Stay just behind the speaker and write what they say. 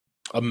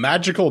A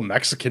magical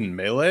Mexican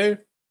melee?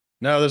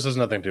 No, this has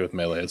nothing to do with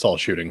melee. It's all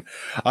shooting.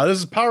 This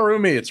is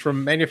Pawarumi. It's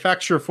from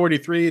Manufacturer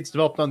 43. It's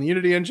developed on the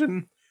Unity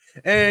engine,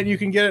 and you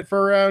can get it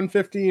for around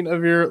 15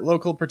 of your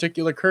local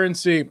particular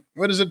currency.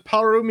 What is it?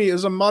 Pawarumi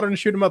is a modern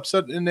shoot 'em up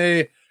set in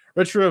a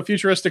retro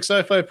futuristic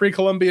sci-fi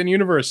pre-Columbian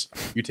universe.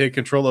 You take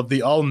control of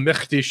the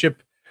almighty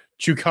ship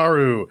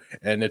Chukaru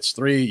and its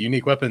 3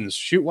 unique weapons.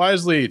 Shoot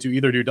wisely to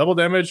either do double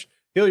damage,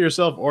 heal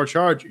yourself, or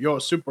charge your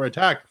super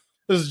attack.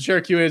 This is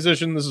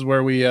ChairQAsition. This is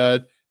where we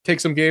take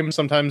some games.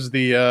 Sometimes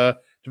the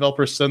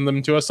developers send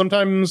them to us.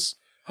 Sometimes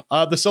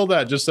the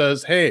Soldat just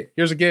says, "Hey,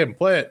 here's a game,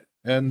 play it,"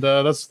 and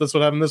that's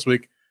what happened this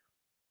week.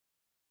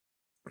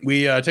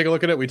 We take a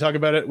look at it. We talk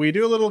about it. We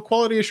do a little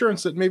quality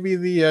assurance that maybe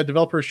the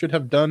developers should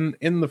have done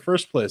in the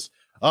first place.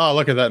 Oh,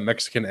 look at that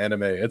Mexican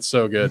anime. It's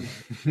so good.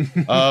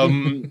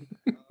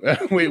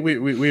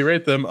 We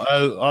rate them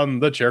on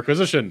the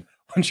ChairQAsition.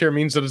 1 chair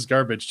means that it's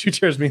garbage. 2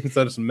 chairs means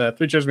that it's meh.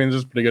 3 chairs means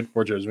it's pretty good.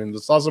 4 chairs means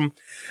it's awesome.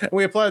 And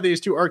we apply these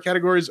to our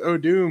categories. Oh,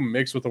 Doom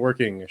makes with the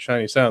working,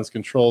 shiny sounds,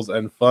 controls,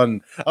 and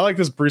fun. I like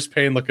this Bruce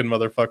Payne looking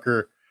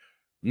motherfucker.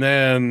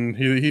 Man,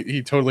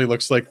 he totally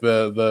looks like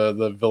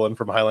the villain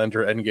from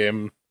Highlander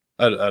Endgame.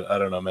 I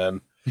don't know,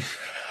 man.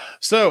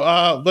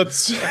 So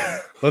let's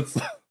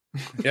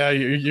yeah,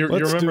 you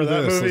remember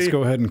that movie? Let's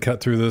go ahead and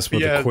cut through this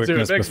with a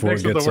quickness before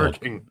it gets old.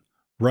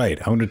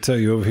 Right, I want to tell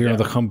you over here on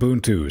the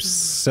Ubuntu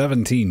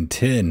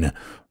 1710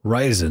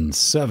 Ryzen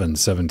 7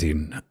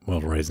 17.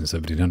 Well, Ryzen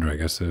 1700, I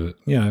guess.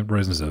 Yeah,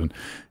 Ryzen 7.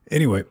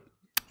 Anyway,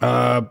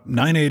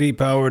 980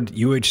 powered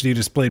UHD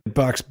displayed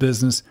box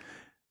business.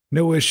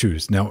 No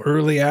issues. Now,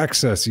 early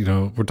access, you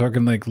know, we're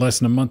talking like less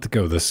than a month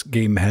ago. This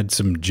game had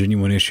some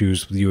genuine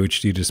issues with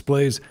UHD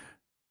displays.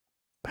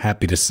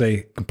 Happy to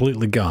say,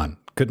 completely gone.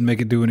 Couldn't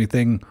make it do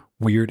anything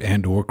weird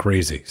and or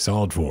crazy.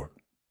 Solid 4.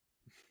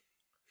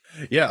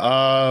 Yeah,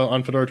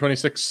 on Fedora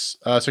 26,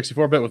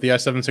 64-bit with the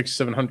i7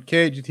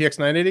 6700K GTX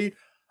 980.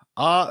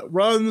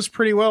 Runs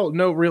pretty well.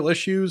 No real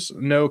issues.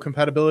 No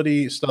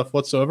compatibility stuff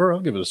whatsoever. I'll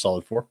give it a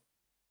solid 4.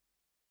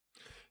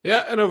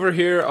 Yeah, and over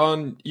here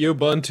on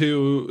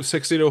Ubuntu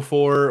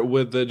 1604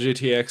 with the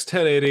GTX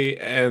 1080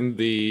 and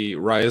the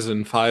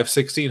Ryzen 5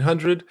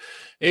 1600,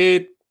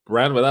 it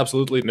ran with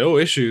absolutely no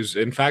issues.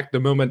 In fact, the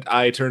moment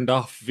I turned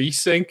off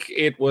VSync,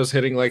 it was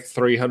hitting like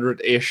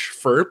 300-ish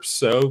FERPs,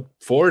 so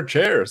 4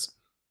 chairs.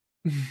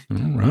 All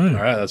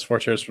right, that's 4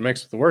 chairs for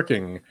mix with the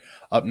working.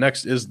 Up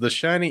next is the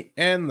shiny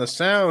and the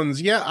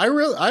sounds. Yeah, I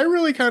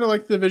really kind of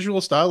like the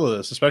visual style of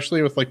this,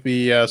 especially with like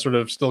the sort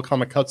of still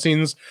comic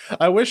cutscenes.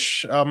 I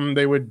wish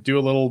they would do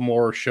a little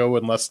more show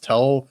and less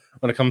tell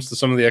when it comes to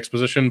some of the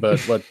exposition, but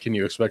what can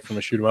you expect from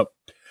a shoot 'em up?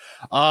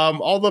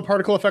 All the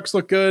particle effects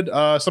look good.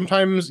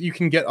 Sometimes you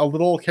can get a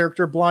little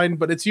character blind,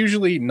 but it's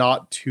usually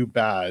not too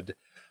bad.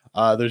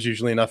 There's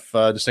usually enough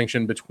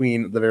distinction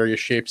between the various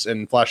shapes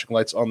and flashing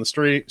lights on the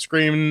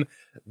screen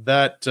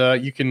that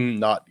you can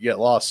not get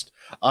lost.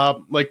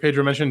 Like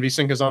Pedro mentioned,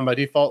 VSync is on by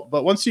default,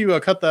 but once you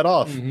cut that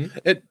off,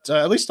 it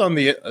at least in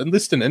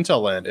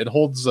Intel land, it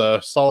holds a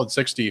solid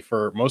 60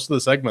 for most of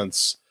the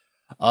segments,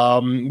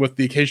 with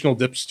the occasional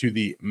dips to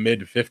the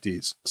mid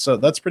 50s. So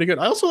that's pretty good.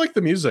 I also like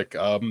the music.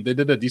 They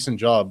did a decent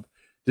job.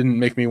 Didn't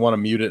make me want to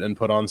mute it and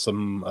put on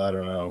some, I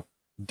don't know,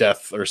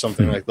 death or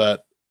something like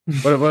that.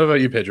 What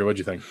about you, Pedro? What'd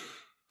you think?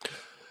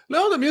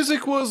 No, the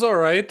music was all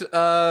right.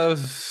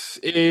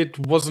 It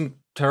wasn't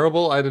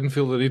terrible. I didn't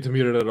feel the need to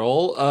mute it at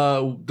all.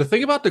 The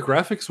thing about the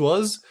graphics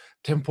was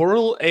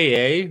temporal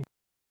AA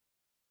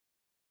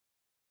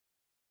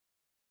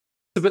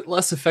a bit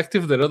less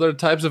effective than other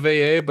types of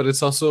AA, but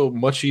it's also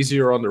much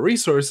easier on the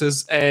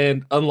resources.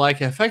 And unlike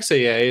FX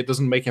AA, it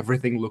doesn't make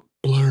everything look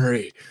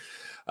blurry.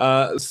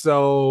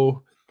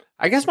 So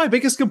I guess my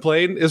biggest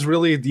complaint is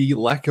really the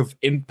lack of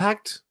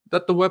impact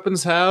that the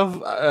weapons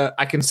have.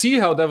 I can see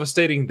how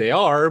devastating they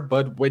are,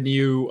 but when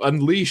you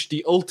unleash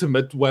the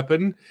ultimate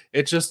weapon,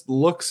 it just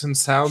looks and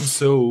sounds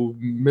so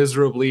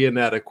miserably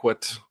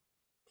inadequate.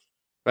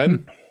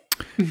 Ben?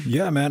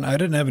 Yeah, man, I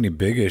didn't have any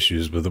big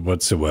issues with it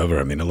whatsoever.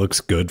 I mean, it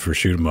looks good for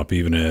shoot 'em up,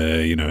 even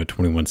a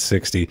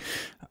 2160.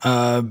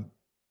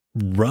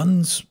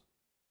 Runs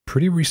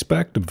pretty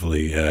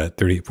respectively at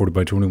 3840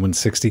 by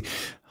 2160.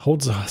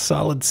 Holds a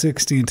solid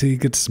 60 until you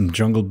get some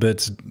jungle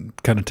bits.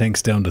 Kind of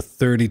tanks down to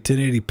 30.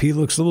 1080p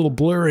looks a little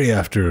blurry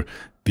after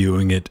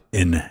viewing it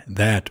in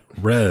that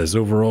res.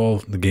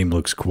 Overall, the game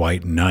looks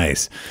quite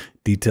nice.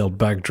 Detailed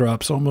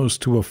backdrops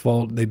almost to a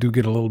fault. They do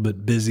get a little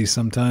bit busy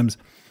sometimes.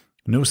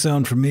 No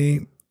sound for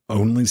me,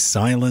 only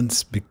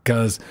silence,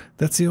 because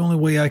that's the only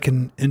way I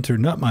can enter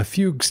not my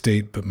fugue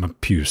state, but my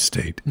pew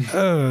state.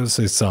 I'll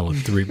say solid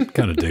 3.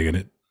 Kind of digging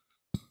it.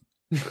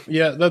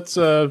 Yeah, that's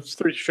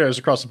 3 chairs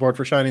across the board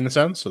for shining the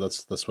sound, so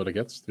that's what it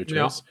gets. 3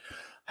 chairs. Yeah.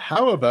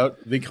 How about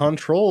the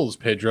controls,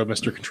 Pedro,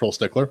 Mr. Control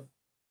Stickler?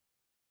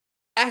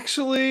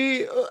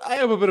 Actually, I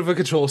am a bit of a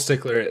control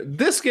stickler.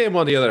 This game,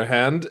 on the other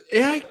hand,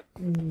 I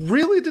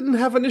really didn't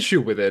have an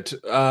issue with it.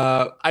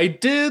 I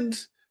did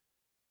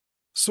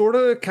sort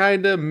of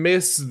kind of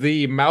miss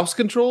the mouse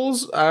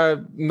controls.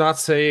 I'm not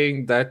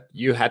saying that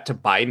you had to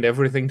bind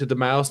everything to the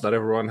mouse. Not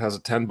everyone has a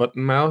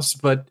 10-button mouse,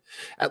 but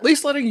at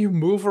least letting you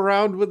move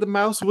around with the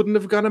mouse wouldn't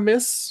have gone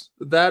amiss.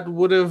 That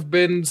would have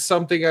been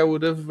something I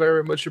would have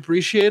very much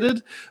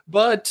appreciated.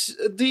 But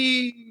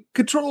the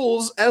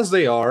controls, as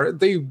they are,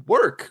 they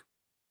work.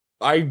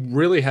 I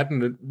really had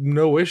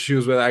no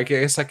issues with it. I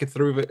guess I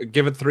could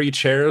give it 3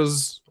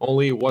 chairs,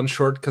 only 1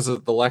 short because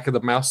of the lack of the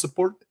mouse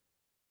support.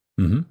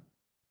 Mm-hmm.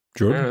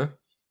 Jordan?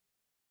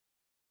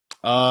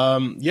 I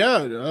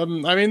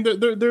mean,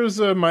 there's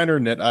a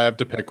minor nit I have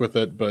to pick with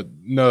it, but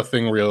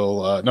nothing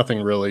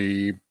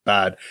really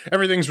bad.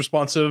 Everything's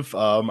responsive.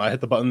 I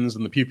hit the buttons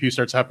and the pew pew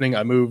starts happening.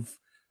 I move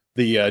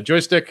the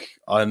joystick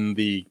and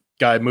the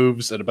guy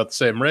moves at about the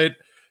same rate.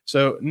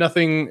 So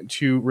nothing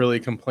to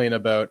really complain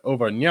about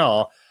over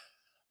nya.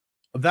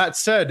 That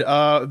said,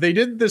 they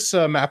did this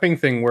mapping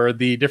thing where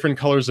the different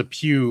colors of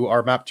pew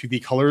are mapped to the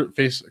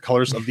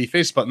colors of the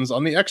face buttons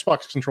on the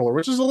Xbox controller,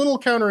 which is a little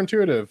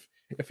counterintuitive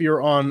if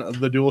you're on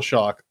the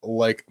DualShock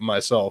like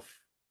myself.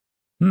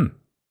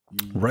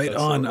 Right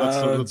on.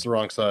 That's the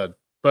wrong side.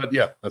 But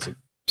yeah, that's it.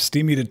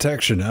 Steamy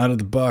detection out of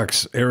the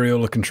box,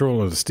 Areola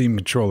controller, the Steam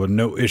controller,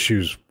 no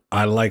issues.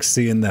 I like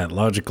seeing that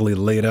logically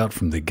laid out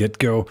from the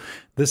get-go.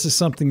 This is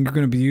something you're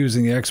going to be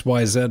using the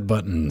XYZ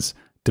buttons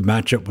to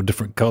match up with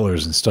different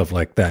colors and stuff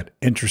like that.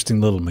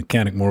 Interesting little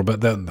mechanic. More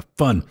about that in the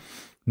fun.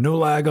 No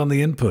lag on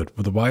the input.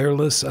 With the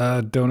wireless,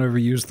 don't ever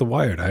use the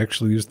wired.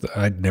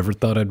 I never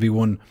thought I'd be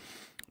one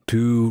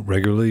to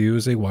regularly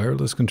use a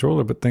wireless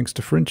controller, but thanks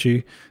to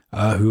Frenchie,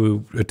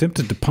 who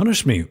attempted to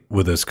punish me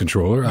with this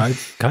controller, I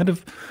kind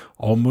of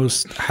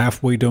almost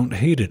halfway don't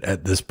hate it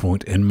at this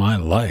point in my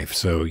life.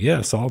 So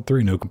yes, all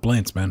 3, no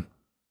complaints, man.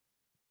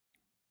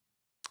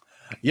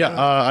 Yeah,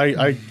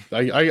 I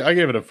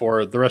gave it a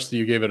 4. The rest of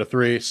you gave it a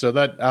 3. So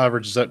that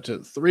averages out to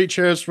 3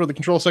 chairs for the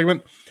control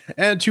segment.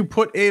 And to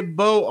put a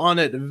bow on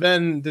it,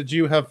 Ven, did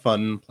you have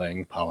fun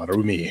playing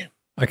Pawarumi?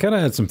 I kind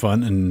of had some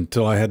fun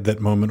until I had that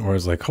moment where I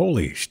was like,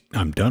 holy,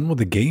 I'm done with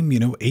the game.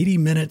 80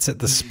 minutes at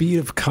the speed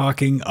of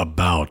cocking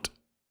about,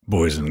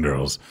 boys and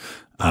girls.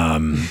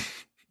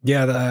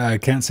 Yeah, I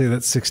can't say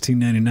that's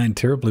 $16.99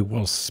 terribly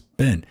well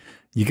spent.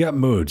 You got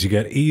modes. You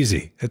got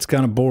easy. It's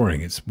kind of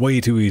boring. It's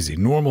way too easy.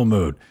 Normal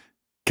mode.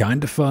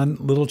 Kind of fun,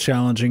 little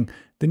challenging.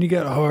 Then you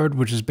got hard,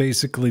 which is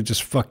basically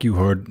just fuck you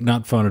hard,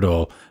 not fun at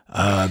all.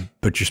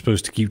 But you're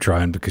supposed to keep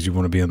trying because you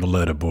want to be on the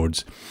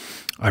leaderboards.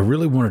 I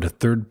really wanted a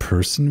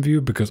third-person view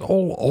because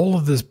all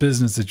of this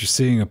business that you're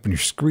seeing up in your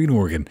screen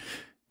organ,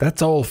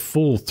 that's all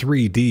full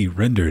 3D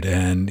rendered.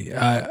 And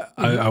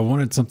I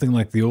wanted something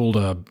like the old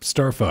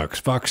Star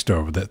Fox,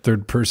 Foxstar, with that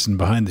third person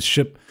behind the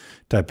ship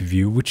type of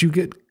view, which you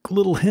get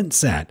little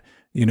hints at,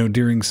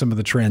 during some of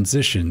the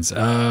transitions.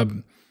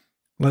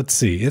 Let's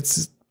see.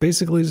 It's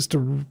basically just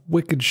a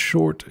wicked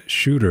short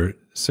shooter.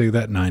 Say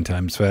that 9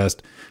 times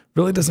fast.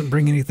 Really doesn't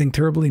bring anything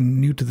terribly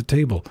new to the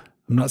table.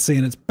 I'm not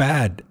saying it's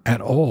bad at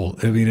all.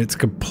 I mean, it's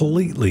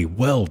completely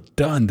well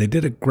done. They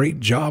did a great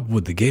job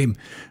with the game.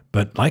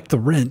 But like the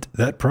rent,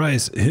 that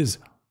price is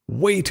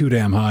way too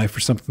damn high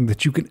for something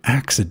that you can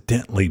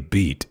accidentally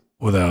beat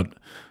without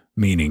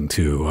meaning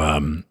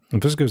to. If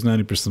this goes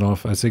 90%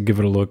 off, I say give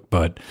it a look.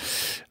 But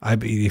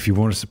if you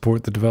want to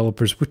support the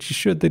developers, which you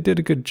should, they did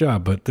a good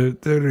job. But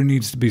there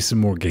needs to be some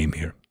more game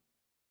here.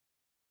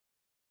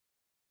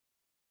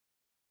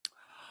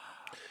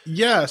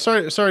 Yeah,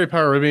 sorry,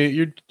 Pawarumi.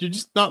 You're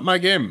just not my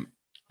game.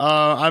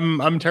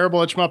 I'm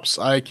terrible at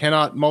shmups. I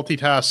cannot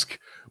multitask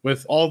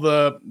with all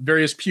the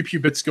various pew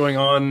bits going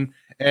on,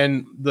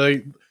 and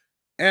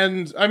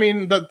I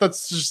mean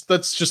that's just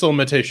a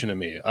limitation to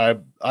me.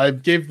 I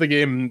gave the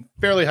game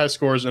fairly high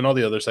scores in all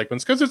the other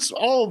segments because it's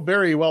all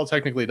very well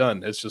technically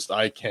done. It's just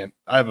I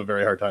have a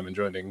very hard time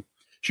enjoying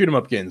shoot 'em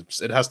up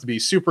games. It has to be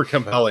super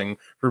compelling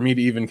for me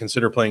to even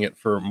consider playing it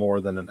for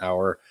more than an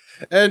hour.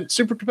 And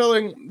super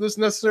compelling this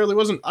necessarily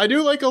wasn't. I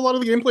do like a lot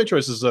of the gameplay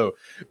choices though.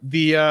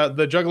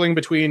 The juggling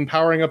between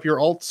powering up your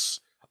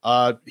alts,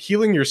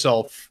 healing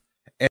yourself,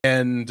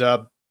 and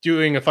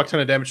doing a fuck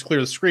ton of damage to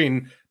clear the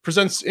screen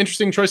presents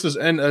interesting choices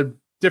and a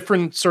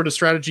different sort of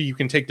strategy you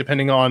can take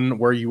depending on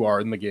where you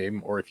are in the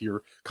game, or if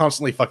you're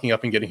constantly fucking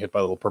up and getting hit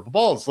by little purple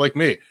balls like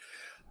me.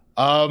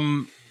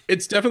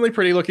 It's definitely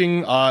pretty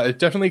looking. It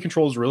definitely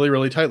controls really,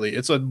 really tightly.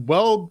 It's a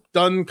well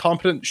done,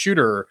 competent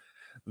shooter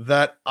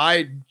that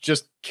I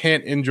just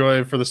can't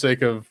enjoy for the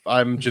sake of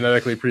I'm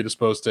genetically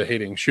predisposed to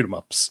hating shoot 'em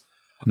ups.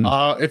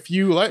 If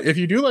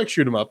you do like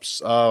shoot 'em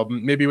ups,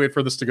 maybe wait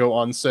for this to go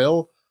on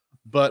sale.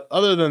 But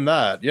other than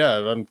that,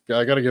 yeah,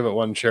 I got to give it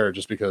 1 chair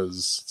just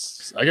because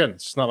it's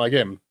just not my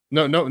game.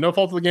 No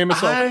fault of the game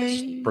itself.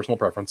 Just personal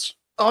preference.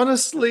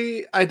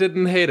 Honestly, I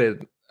didn't hate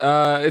it.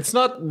 It's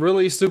not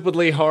really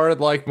stupidly hard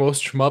like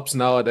most shmups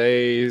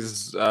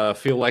nowadays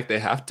feel like they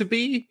have to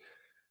be.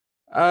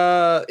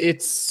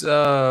 It's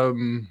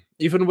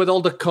even with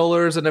all the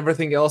colors and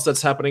everything else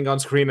that's happening on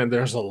screen, and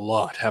there's a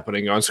lot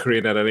happening on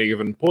screen at any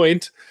given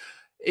point,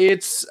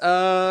 it's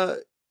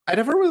I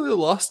never really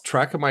lost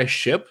track of my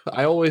ship.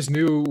 I always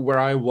knew where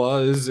I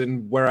was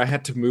and where I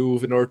had to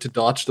move in order to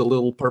dodge the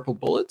little purple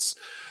bullets.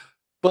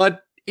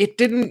 But it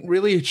didn't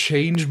really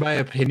change my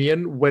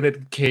opinion when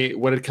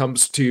it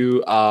comes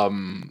to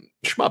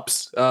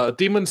shmups.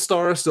 Demon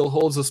Star still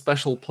holds a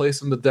special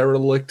place in the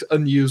derelict,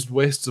 unused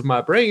wastes of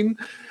my brain.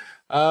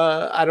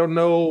 I don't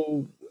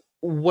know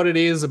what it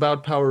is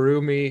about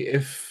Pawarumi,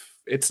 if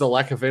it's the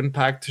lack of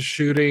impact to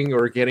shooting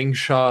or getting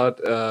shot,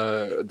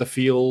 the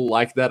feel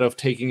like that of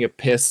taking a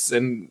piss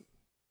and,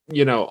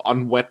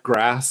 on wet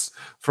grass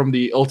from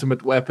the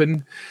ultimate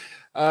weapon,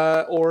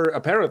 or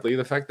apparently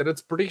the fact that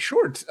it's pretty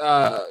short.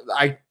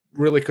 I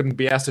really couldn't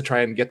be asked to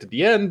try and get to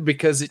the end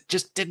because it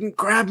just didn't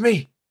grab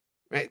me.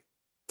 Right?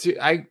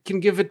 I can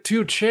give it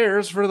 2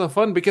 chairs for the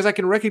fun because I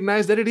can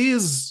recognize that it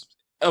is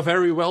a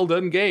very well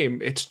done game.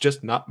 It's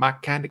just not my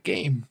kind of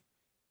game.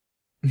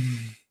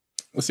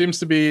 It seems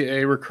to be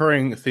a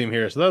recurring theme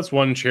here. So that's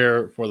 1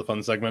 chair for the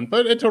fun segment,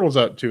 but it totals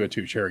out to a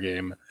 2-chair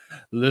game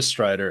this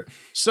Strider.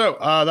 So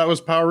that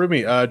was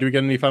Pawarumi. Do we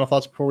get any final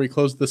thoughts before we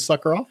close this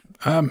sucker off?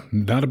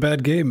 Not a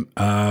bad game.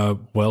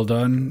 Well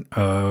done.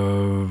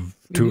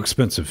 Too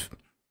expensive.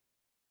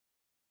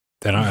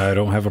 And I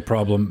don't have a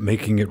problem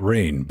making it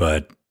rain,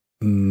 but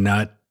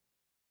not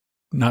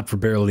for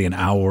barely an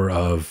hour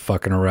of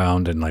fucking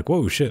around and like,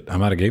 whoa, shit,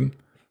 I'm out of game.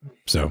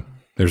 So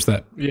there's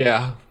that.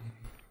 Yeah.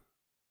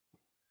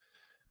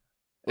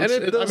 And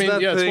it does that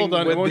thing well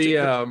done. With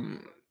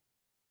the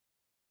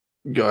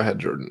Go ahead,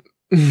 Jordan.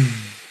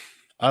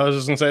 I was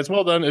just gonna say it's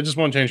well done. It just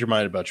won't change your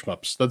mind about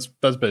shmups.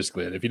 That's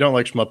basically it. If you don't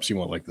like shmups, you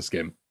won't like this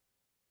game.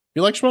 If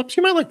you like shmups,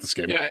 you might like this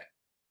game. Yeah.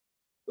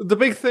 The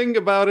big thing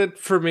about it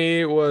for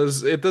me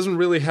was it doesn't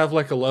really have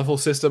like a level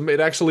system. It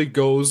actually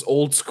goes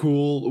old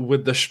school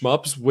with the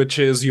shmups, which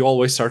is you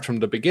always start from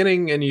the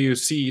beginning and you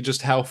see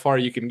just how far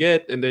you can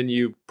get, and then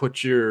you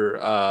put your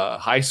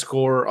high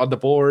score on the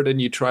board and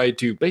you try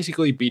to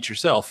basically beat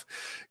yourself.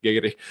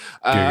 Giggity.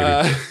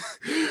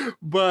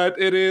 But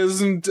it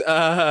isn't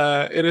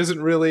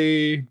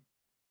really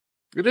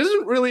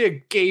a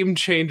game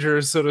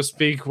changer, so to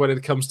speak, when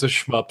it comes to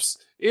shmups.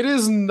 It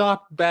is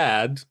not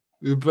bad,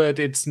 but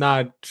it's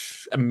not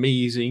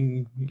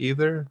amazing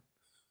either.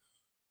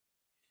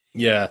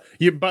 Yeah.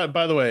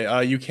 By the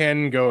way, you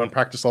can go and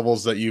practice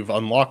levels that you've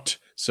unlocked,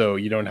 so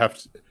you don't have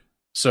to.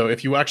 So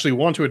if you actually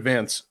want to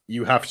advance,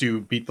 you have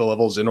to beat the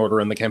levels in order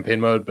in the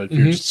campaign mode. But if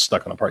you're just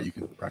stuck on a part, you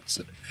can practice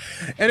it.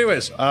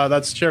 Anyways,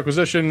 that's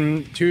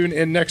ChairQAsition. Tune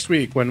in next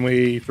week when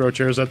we throw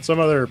chairs at some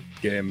other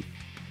game.